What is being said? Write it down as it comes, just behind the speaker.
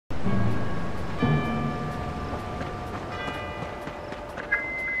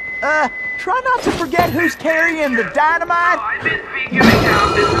Try not to forget who's carrying the dynamite. I've been figuring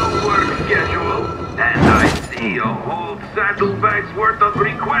out the new work schedule, and I see a whole saddlebag's worth of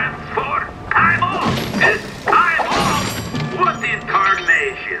requests for time off. Time off? What in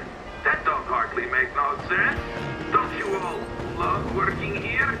tarnation? That don't hardly make no sense. Don't you all love working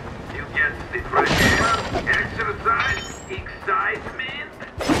here? You get the fresh air, exercise, excitement.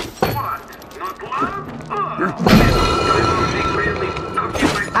 What? Not love?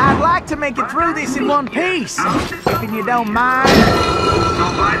 I'd like to make it through this in one piece, if you don't mind.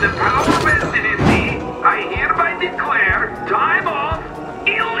 So by the power vested in me, I hereby declare time off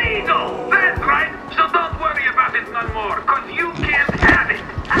illegal. That's right. So don't worry about it no more, cause you can't have it.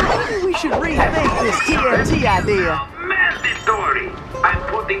 Maybe we should rethink this TNT idea. Mandatory. I'm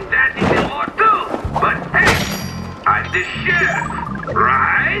putting that in the law too. But hey, I'm the sheriff,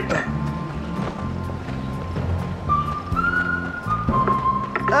 right?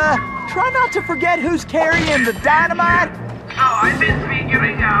 Try not to forget who's carrying the dynamite. So I've been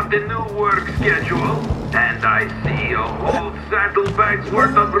figuring out the new work schedule, and I see a whole saddlebag's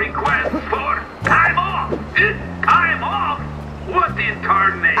worth of requests for time off. Time off? What in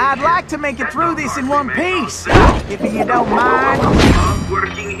tarnation? I'd like to make it through this in one piece, if you don't mind. Love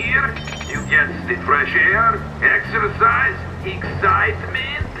working here? You get the fresh air, exercise,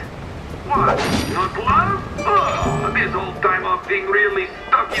 excitement. What? Not love? Oh, this whole time off thing really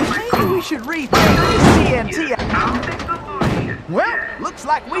stuck in my craw. Maybe we should rethink this TNT. Found the solution. Well, looks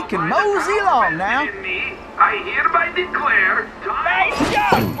like we can mosey along now. I hereby declare time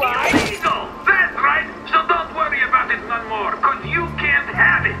illegal. That's right. So don't worry about it no more, cause you can't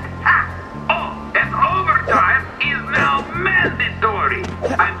have it. Ha! Oh, and overtime is now mandatory.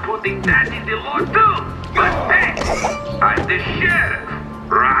 I'm putting that in the law too. But hey, I'm the sheriff.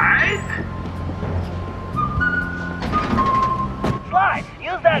 Right? Sly,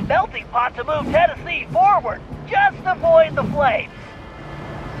 use that melting pot to move Tennessee forward. Just avoid the flames.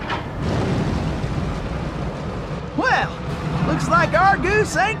 Well, looks like our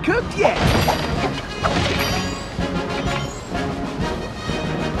goose ain't cooked yet.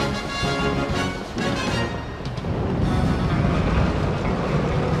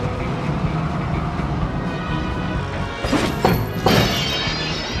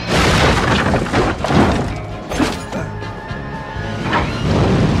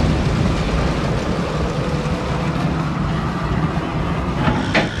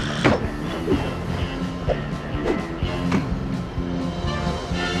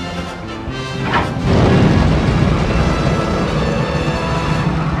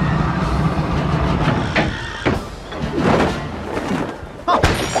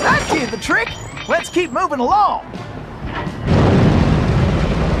 The trick? Let's keep moving along.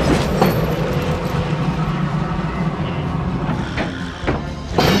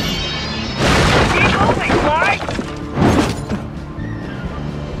 Keep moving, Sly!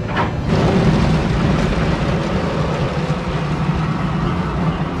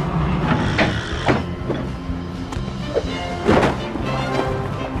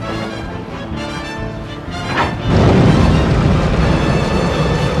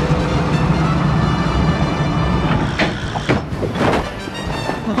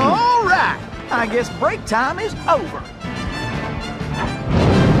 I guess break time is over.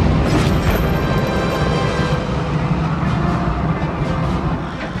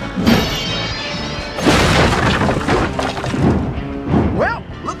 Well,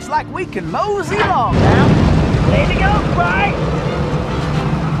 looks like we can mosey along now. Way to go, Sly!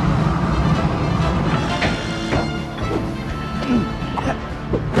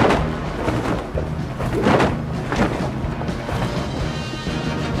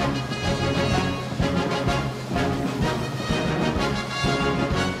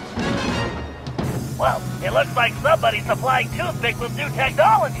 Well, it looks like somebody's supplying toothpicks with new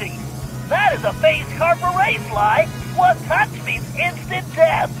technology. That is a phased carper race, Sly. One touch means instant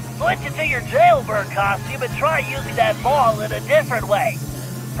death. Switch into your jailbird costume and try using that ball in a different way.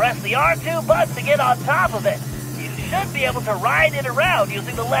 Press the R2 button to get on top of it. You should be able to ride it around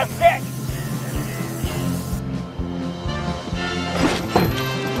using the left stick.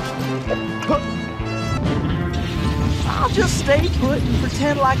 I'll just stay put and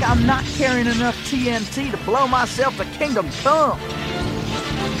pretend like I'm not carrying enough TNT to blow myself to kingdom come.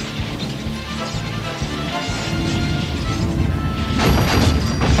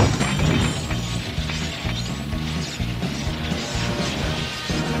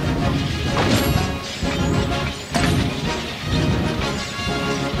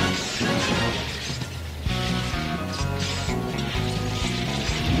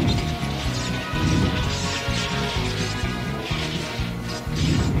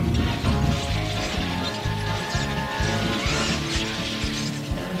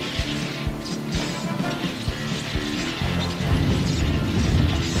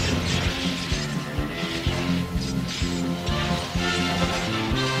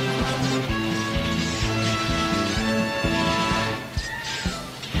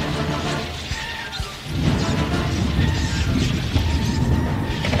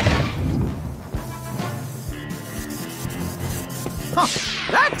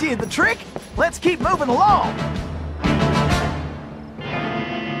 That did the trick. Let's keep moving along.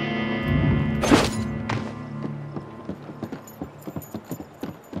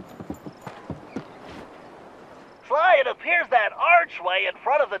 Sly, it appears that archway in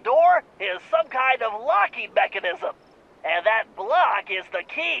front of the door is some kind of locking mechanism. And that block is the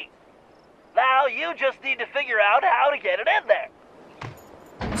key. Now you just need to figure out how to get it in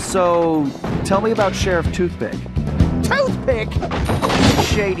there. So, tell me about Sheriff Toothpick. Toothpick?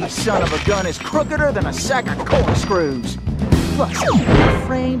 Shady son of a gun is crookeder than a sack of corkscrews. Plus, he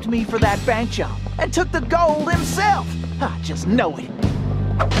framed me for that bank job and took the gold himself. I just know it.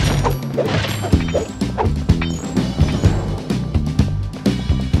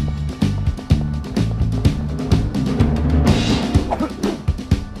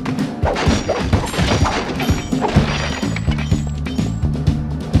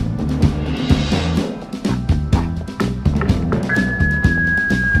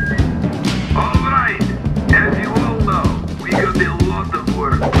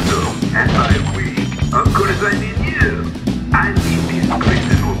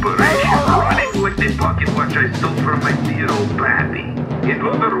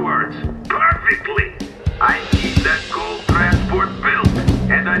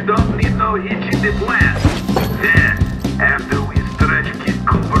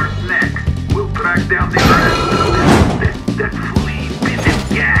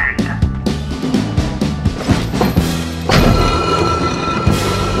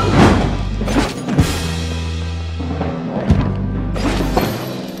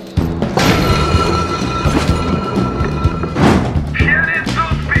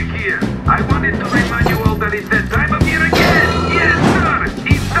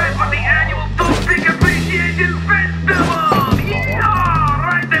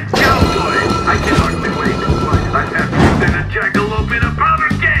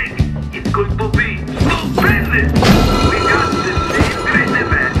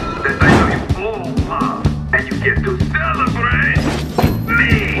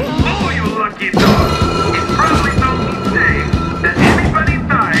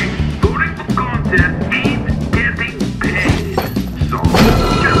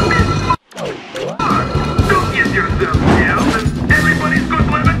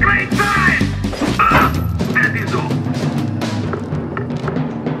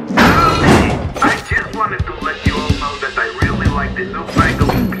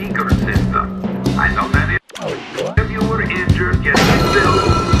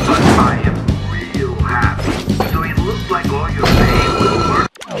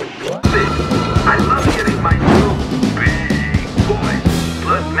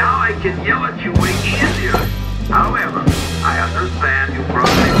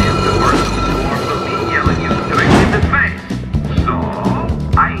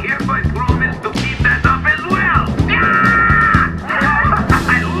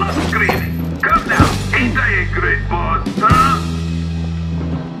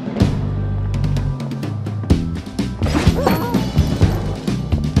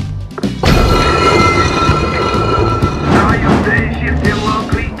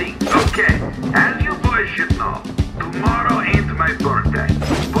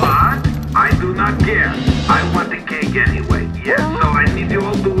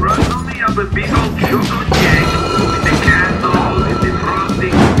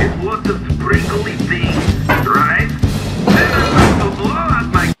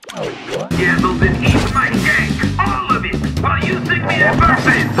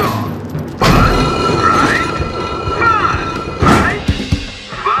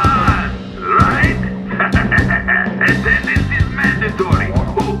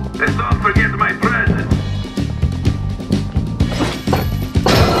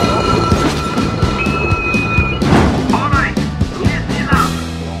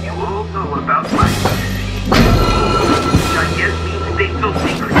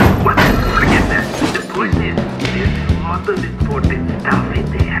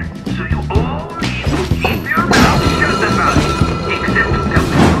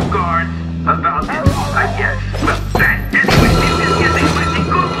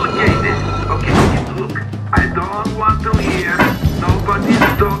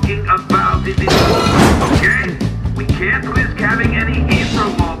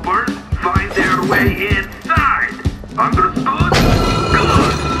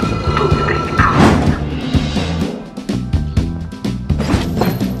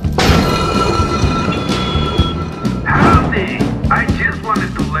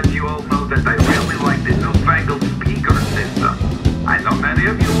 Many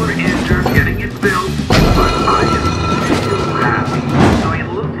of you were injured getting it built, but I am so happy.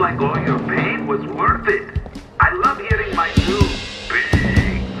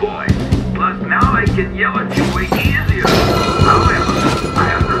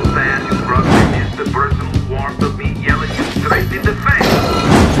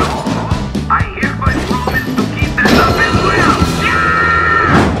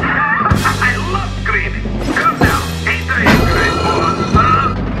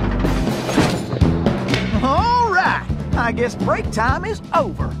 I guess break time is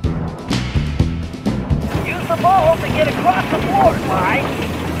over. Use the ball to get across the floor, Sly.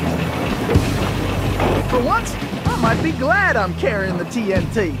 For once, I might be glad I'm carrying the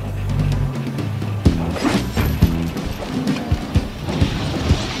TNT.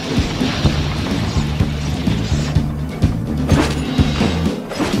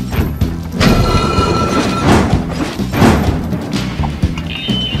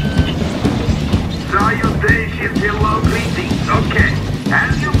 Salutations, hello, greetings. Okay,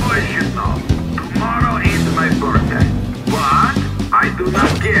 as you boys should know, tomorrow is my birthday. But I do not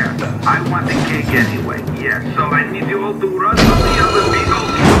care. I want the cake anyway. Yeah, so I need you all to run to the other big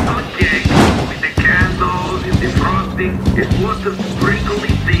old chocolate cake with the candles and the frosting and lots of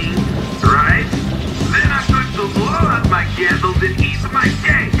sprinkly things, right? Then I'm going to blow out my candles and eat my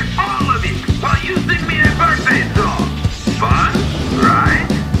cake. All of it, while you sing me a birthday song. Fun, right?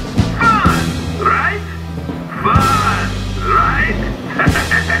 Fun, right? Fun, right?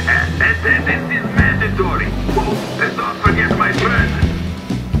 Attendance is mandatory. Oh, and don't forget my present.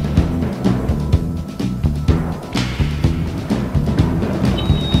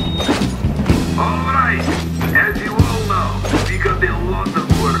 Alright, as you all know, we got a lot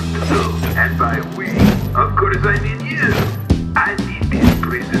of work to do. And by we, of course I mean you. I need this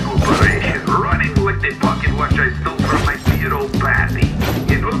prison operation running like the pocket watch I stole from my dear old pappy.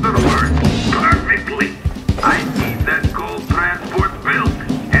 In other words, perfectly. I need that gold transport built,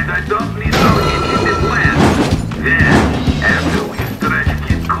 and I don't need no hitch in the plan. Then, after we stretch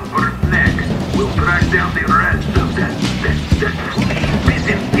Kid Cooper's neck, we'll track down the rest of that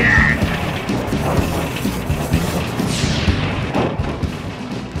flea-bitten gang.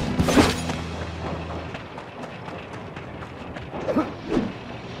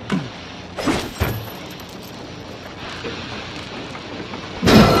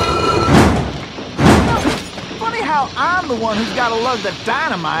 I'm the one who's got to lug the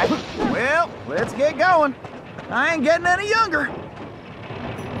dynamite. Well, let's get going. I ain't getting any younger.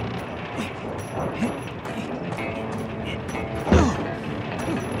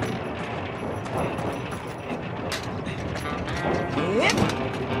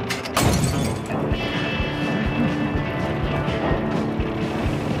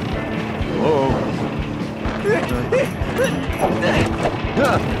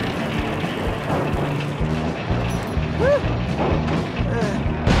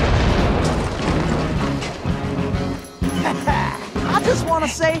 I just want to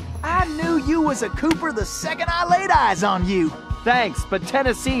say, I knew you was a Cooper the second I laid eyes on you. Thanks, but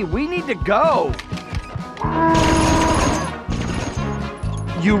Tennessee, we need to go.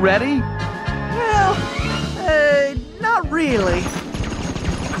 You ready? Well, not really.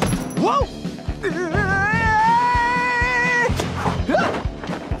 Whoa!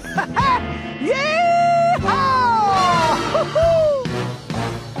 Yee-hah!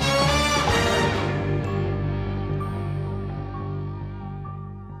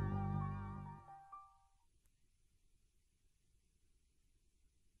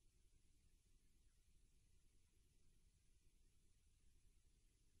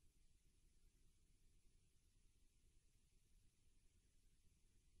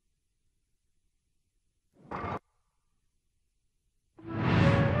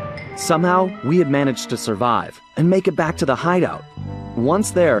 Somehow, we had managed to survive and make it back to the hideout.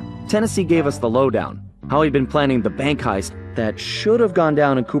 Once there, Tennessee gave us the lowdown, how he'd been planning the bank heist that should have gone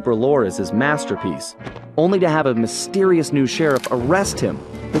down in Cooper lore as his masterpiece, only to have a mysterious new sheriff arrest him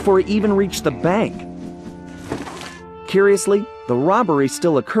before he even reached the bank. Curiously, the robbery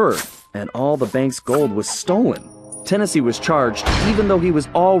still occurred, and all the bank's gold was stolen. Tennessee was charged even though he was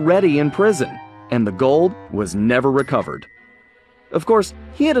already in prison, and the gold was never recovered. Of course,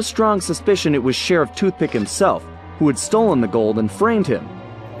 he had a strong suspicion it was Sheriff Toothpick himself who had stolen the gold and framed him.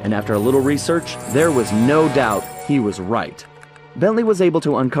 And after a little research, there was no doubt he was right. Bentley was able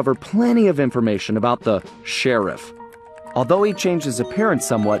to uncover plenty of information about the sheriff. Although he changed his appearance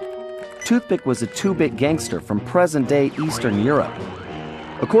somewhat, Toothpick was a two-bit gangster from present-day Eastern Europe.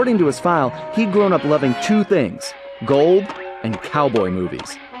 According to his file, he'd grown up loving two things: gold and cowboy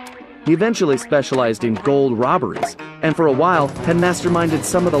movies. He eventually specialized in gold robberies, and for a while had masterminded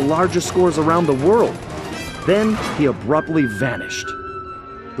some of the largest scores around the world. Then he abruptly vanished.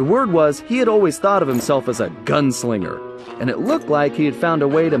 The word was he had always thought of himself as a gunslinger, and it looked like he had found a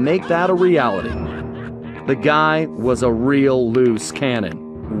way to make that a reality. The guy was a real loose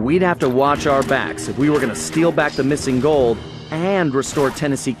cannon. We'd have to watch our backs if we were going to steal back the missing gold and restore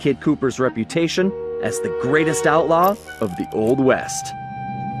Tennessee Kid Cooper's reputation as the greatest outlaw of the Old West.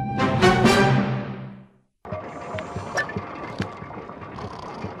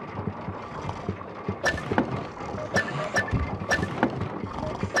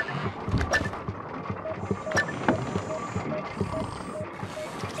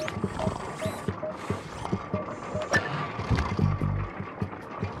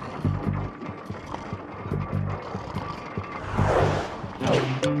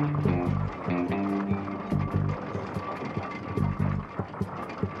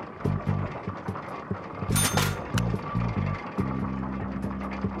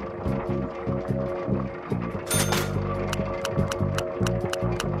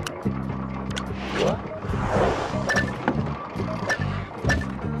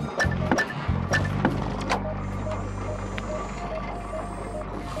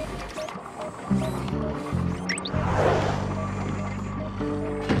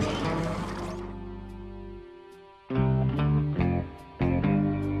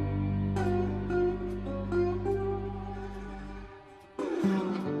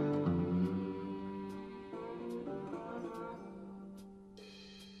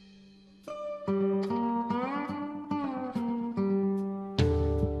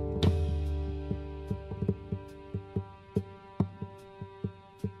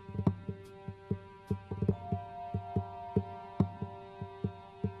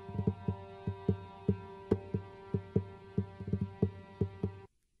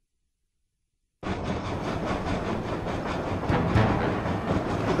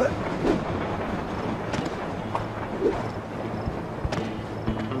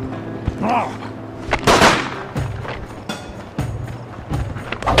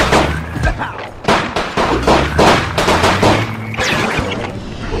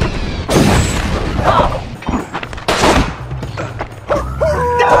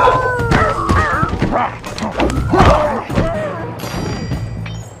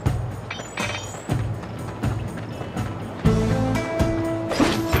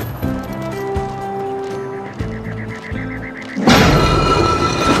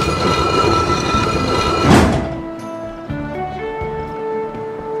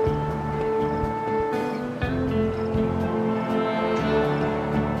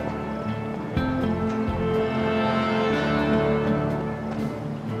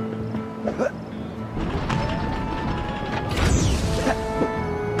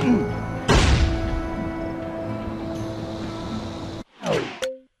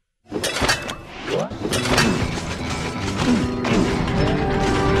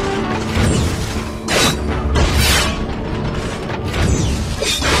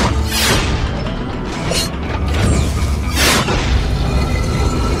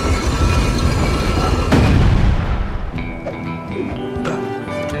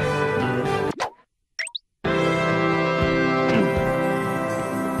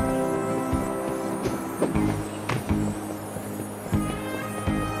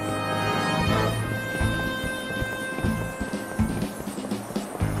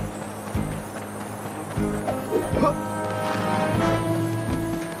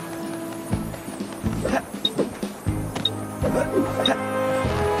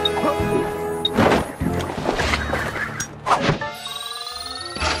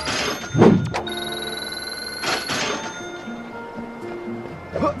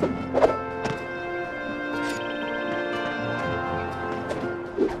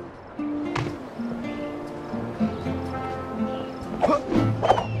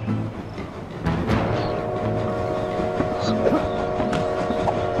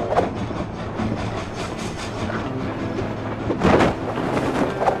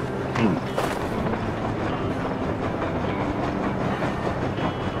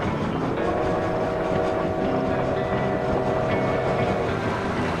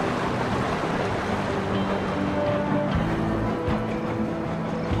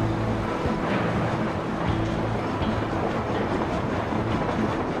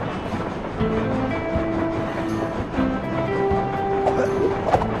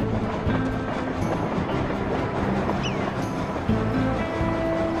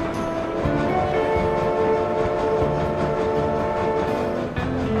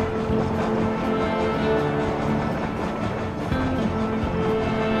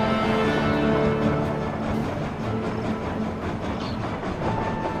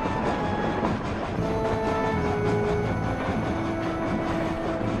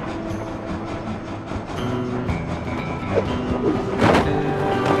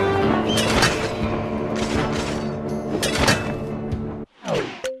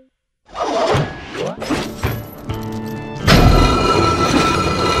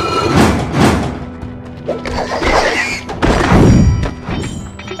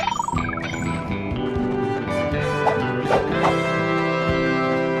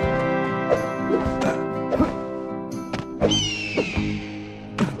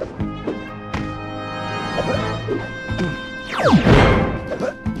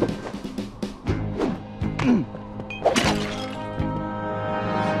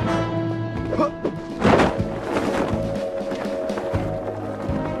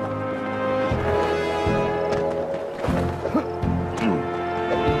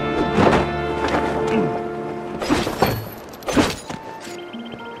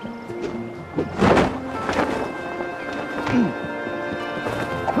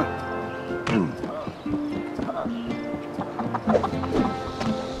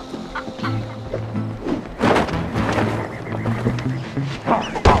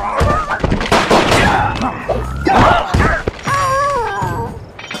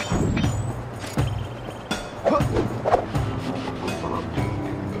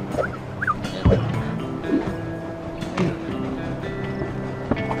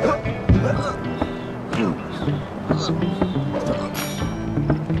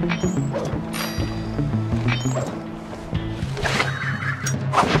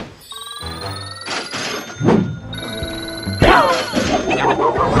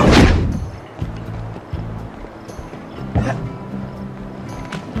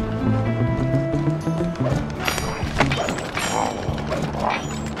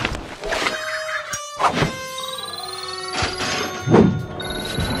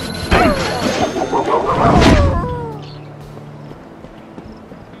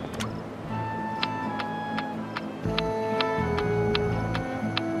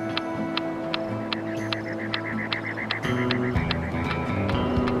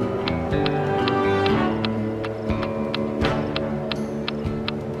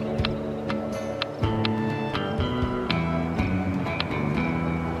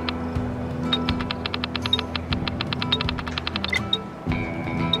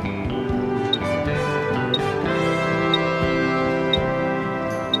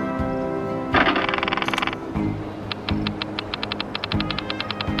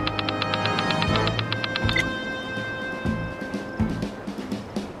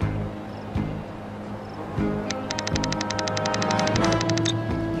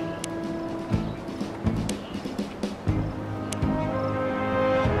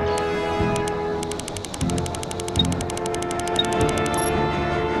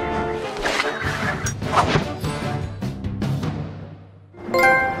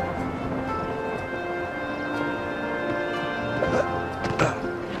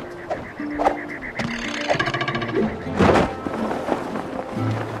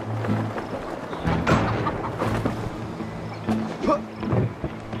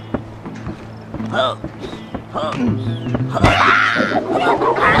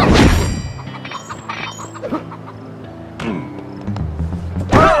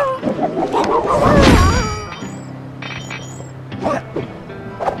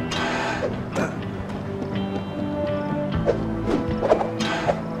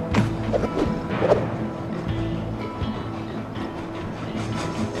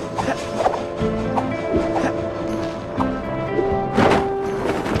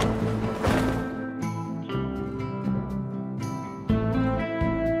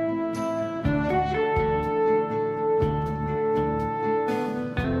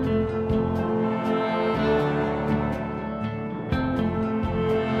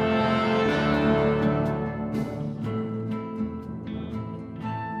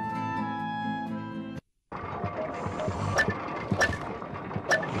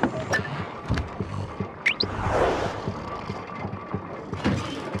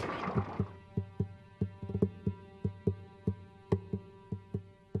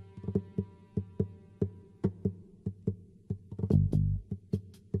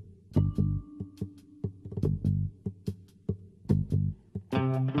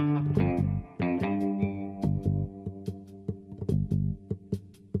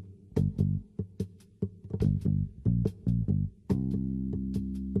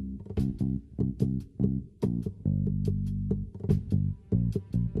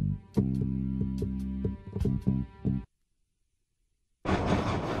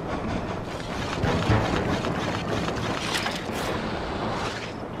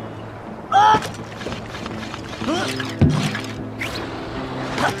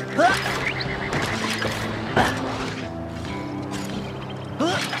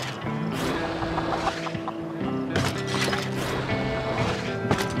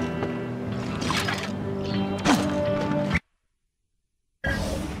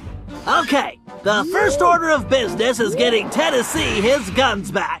 Okay, the first order of business is getting Tennessee his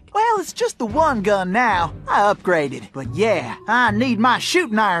guns back. Well, it's just the one gun now. I upgraded. But yeah, I need my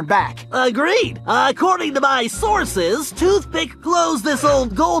shooting iron back. Agreed. According to my sources, Toothpick closed this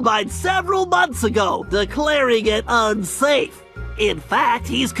old gold mine several months ago, declaring it unsafe. In fact,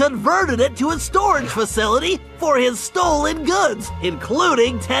 he's converted it to a storage facility for his stolen goods,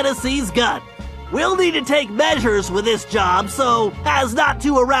 including Tennessee's gun. We'll need to take measures with this job so as not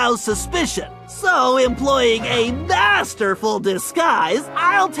to arouse suspicion. So, employing a masterful disguise,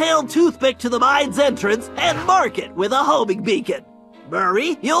 I'll tail Toothpick to the mine's entrance and mark it with a homing beacon.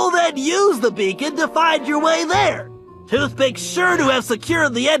 Murray, you'll then use the beacon to find your way there. Toothpick's sure to have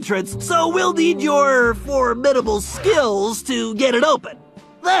secured the entrance, so we'll need your formidable skills to get it open.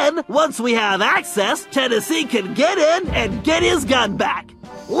 Then, once we have access, Tennessee can get in and get his gun back.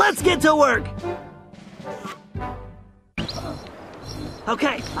 Let's get to work!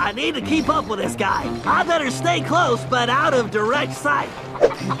 Okay, I need to keep up with this guy. I better stay close, but out of direct sight.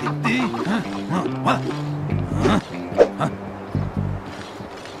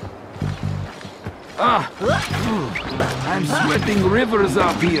 I'm sweating rivers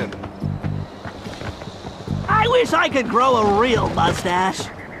out here. I wish I could grow a real mustache.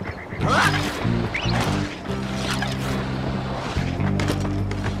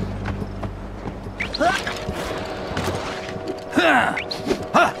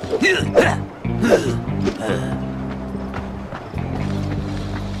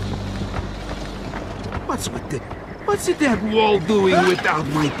 What's that wall doing without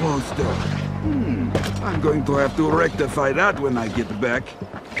my poster? I'm going to have to rectify that when I get back.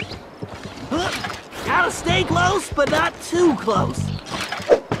 Gotta stay close, but not too close.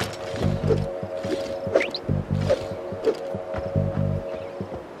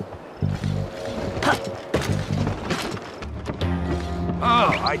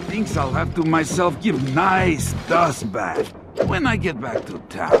 Oh, I think I'll have to myself give nice dust bath when I get back to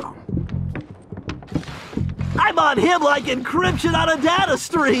town. I'm on him like encryption on a data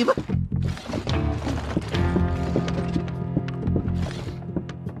stream.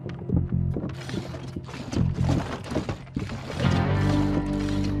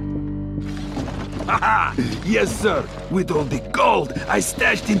 Haha! Yes, sir. With all the gold I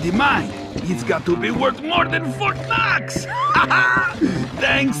stashed in the mine, it's got to be worth more than Fort Knox. Haha!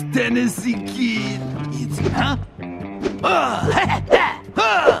 Thanks, Tennessee kid. It's huh?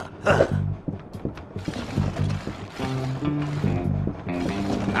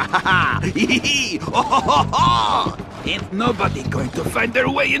 Ain't nobody going to find their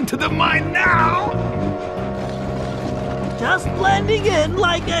way into the mine now. Just blending in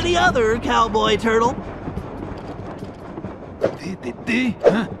like any other cowboy turtle.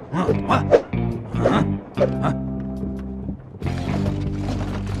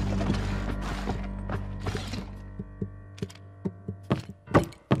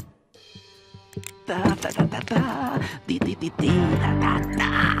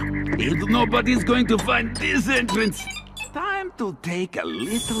 If nobody's going to find this entrance, time to take a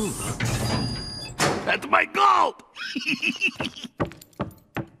little look at my gold.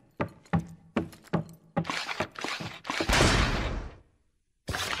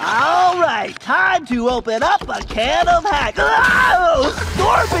 All right, time to open up a can of hack. Oh,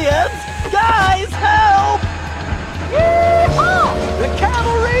 scorpions! Guys, help! Yee-haw! The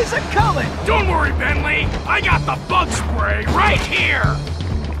cavalry's a-coming! Don't worry, Bentley. I got the bug spray right here.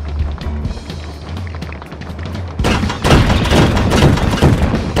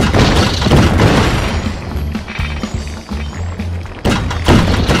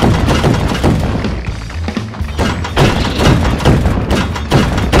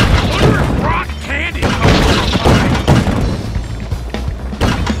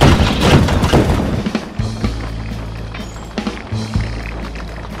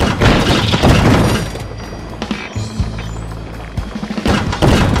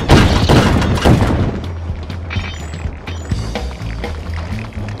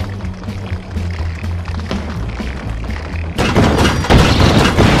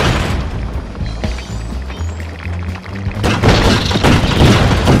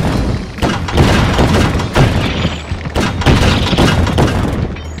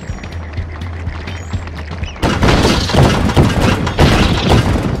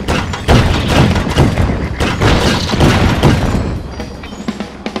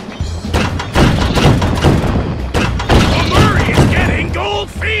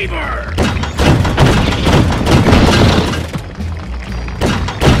 fever!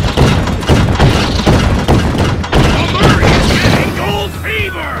 Gold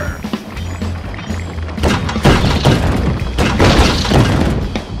fever!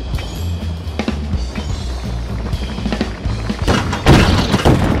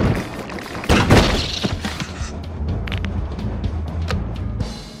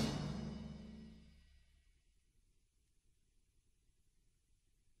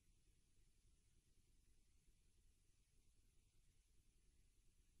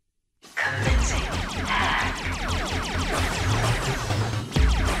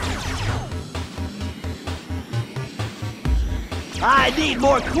 I need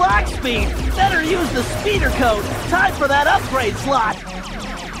more clock speed! Better use the speeder code! Time for that upgrade slot!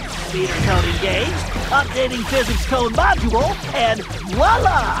 Speeder code engaged, updating physics code module, and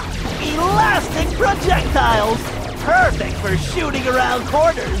voila! Elastic projectiles! Perfect for shooting around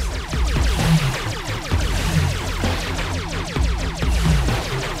corners!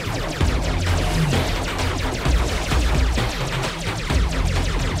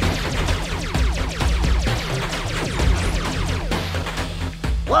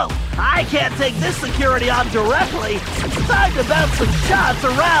 Whoa, I can't take this security on directly. It's time to bounce some shots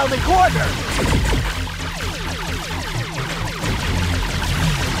around the corner.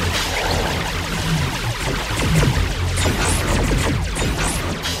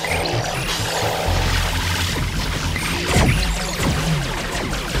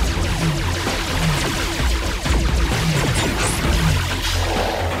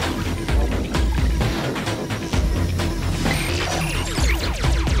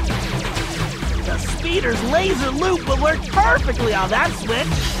 Speeder's laser loop will work perfectly on that switch.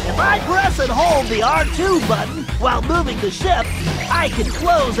 If I press and hold the R2 button while moving the ship, I can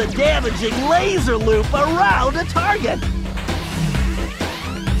close a damaging laser loop around a target.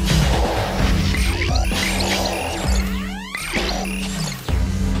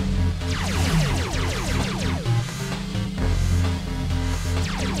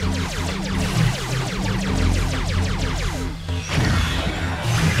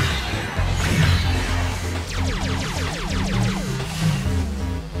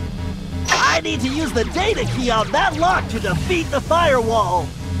 I need to use the data key on that lock to defeat the firewall.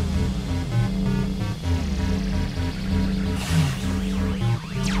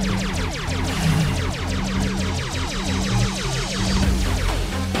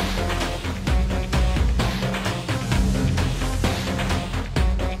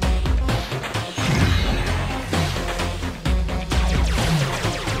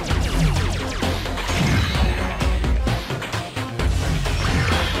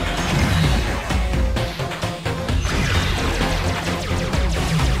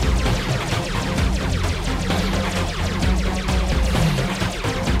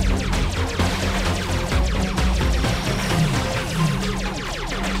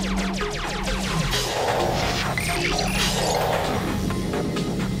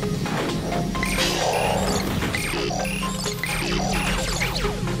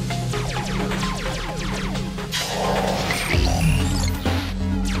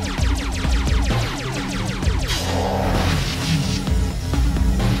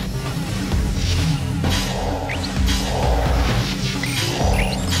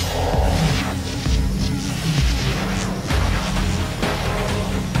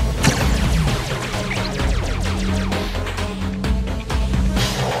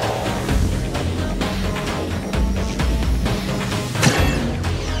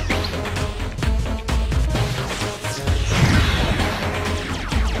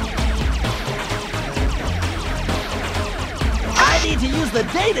 To use the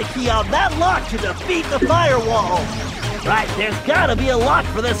data key on that lock to defeat the firewall. Right, there's gotta be a lock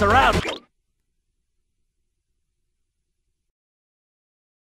for this around.